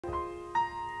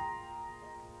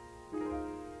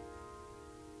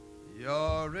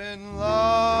You're in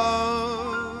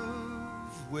love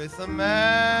with a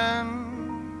man,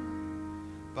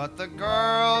 but the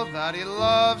girl that he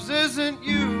loves isn't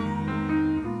you.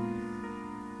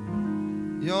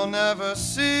 You'll never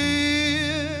see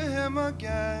him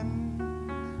again,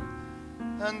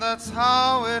 and that's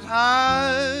how it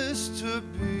has to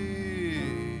be.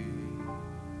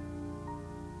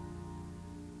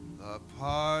 The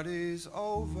party's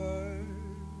over.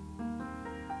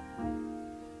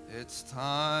 It's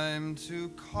time to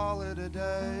call it a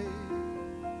day.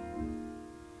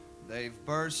 They've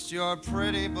burst your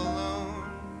pretty balloon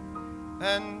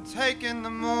and taken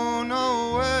the moon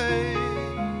away.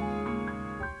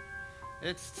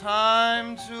 It's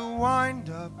time to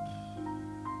wind up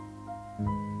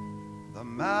the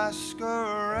masquerade.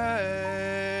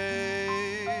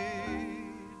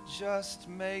 Just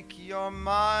make your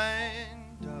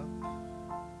mind up.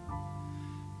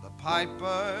 The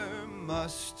piper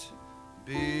must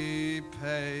be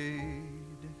paid.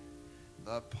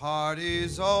 The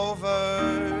party's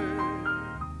over.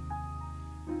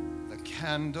 The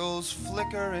candles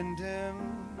flicker and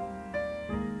dim.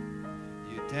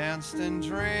 You danced and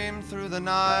dreamed through the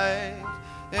night.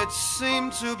 It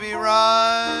seemed to be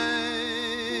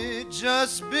right,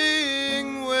 just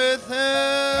being with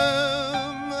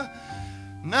him.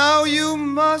 Now you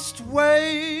must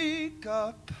wake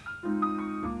up.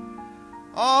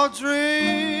 All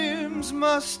dreams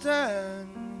must end.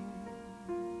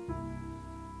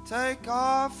 Take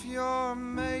off your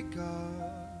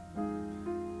makeup.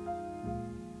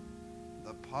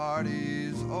 The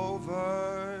party's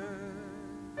over.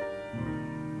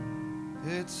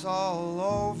 It's all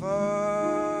over,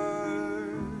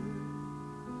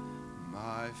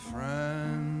 my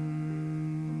friend.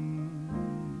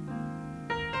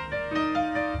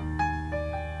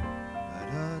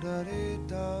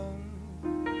 Da-da-dee-dum.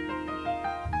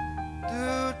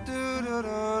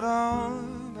 Do-do-do-do-dum.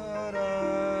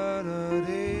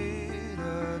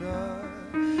 Ba-da-da-dee-da-da.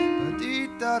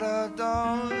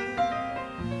 Ba-dee-da-da-dum.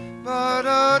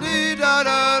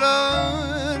 Ba-da-dee-da-da-da.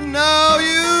 Now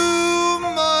you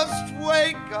must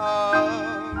wake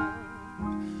up.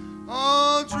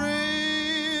 All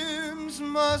dreams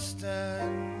must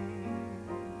end.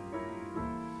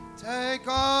 Take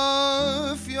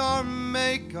off your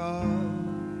makeup.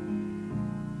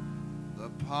 The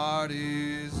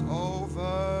party's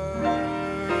over.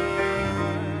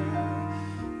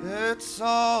 It's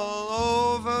all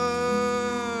over.